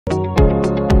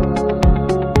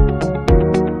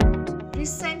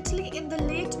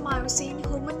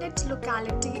Hominid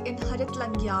Locality in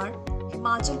Haritalyangar,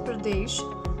 Himachal Pradesh,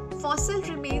 fossil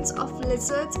remains of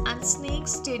lizards and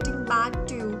snakes dating back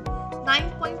to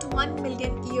 9.1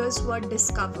 million years were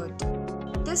discovered.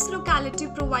 This locality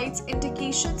provides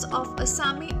indications of a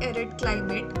semi-arid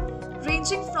climate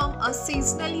ranging from a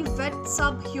seasonally wet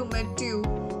sub-humid to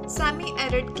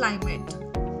semi-arid climate,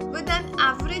 with an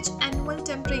average annual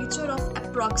temperature of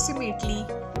approximately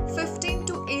 15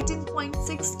 to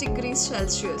 18.6 degrees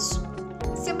Celsius.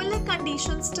 Similar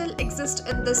conditions still exist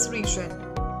in this region.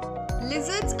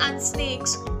 Lizards and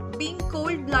snakes, being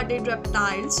cold-blooded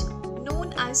reptiles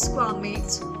known as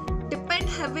squamates, depend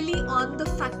heavily on the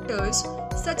factors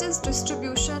such as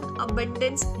distribution,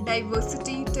 abundance,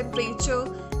 diversity, temperature,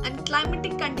 and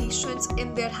climatic conditions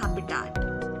in their habitat.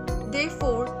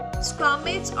 Therefore,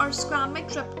 squamates or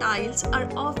squamate reptiles are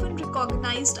often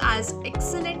recognized as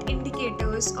excellent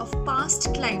indicators of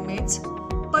past climates,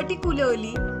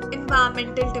 particularly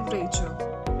environmental temperature.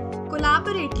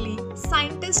 Collaboratively,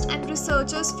 scientists and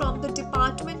researchers from the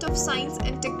Department of Science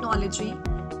and Technology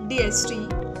 (DST),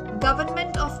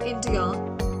 Government of India,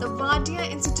 the Wadia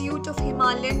Institute of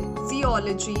Himalayan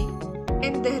Zoology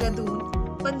in Dehradun,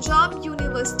 Punjab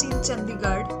University in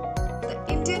Chandigarh, the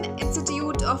Indian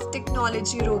Institute of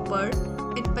Technology Ropar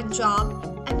in Punjab,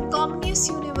 and Comenius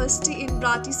University in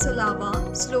Bratislava,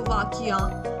 Slovakia,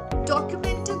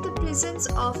 documented the presence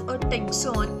of a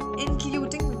taxon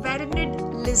including varanid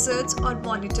lizards or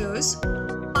monitors,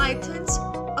 pythons,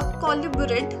 a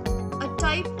colubrids, a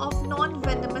type of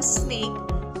non-venomous snake,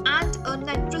 and a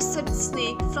netricid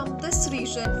snake from this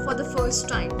region for the first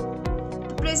time.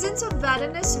 The presence of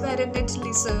varanid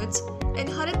lizards in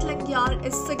Haritalyangar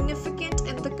is significant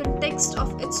in the context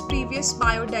of its previous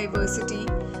biodiversity,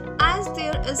 as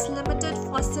there is limited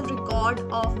fossil record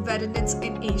of varanids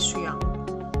in Asia.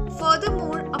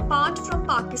 Furthermore, apart from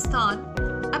Pakistan,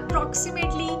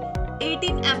 approximately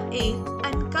 18 ma,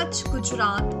 and Kutch,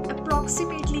 Gujarat,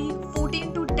 approximately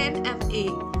 14 to 10 ma,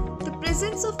 the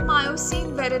presence of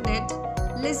Miocene varanid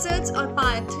lizards or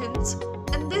pythons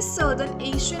in this southern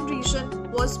Asian region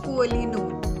was poorly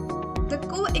known. The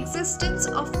coexistence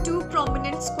of two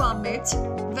prominent squamates,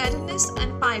 varanus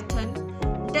and python,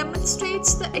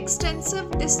 demonstrates the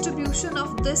extensive distribution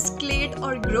of this clade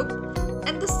or group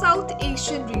in the South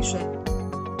Asian region.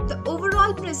 The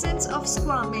overall presence of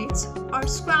squamates or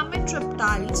squamate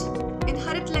reptiles in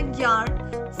Haritalyangar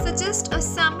suggests a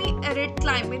semi-arid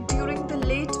climate during the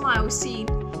late Miocene,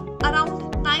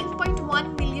 around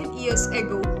 9.1 million years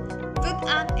ago, with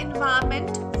an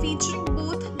environment featuring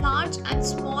both large and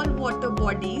small water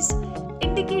bodies,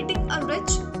 indicating a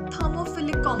rich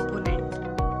thermophilic component.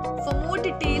 For more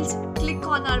details, click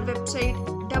on our website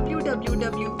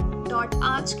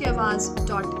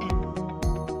www.aajkiawaz.in.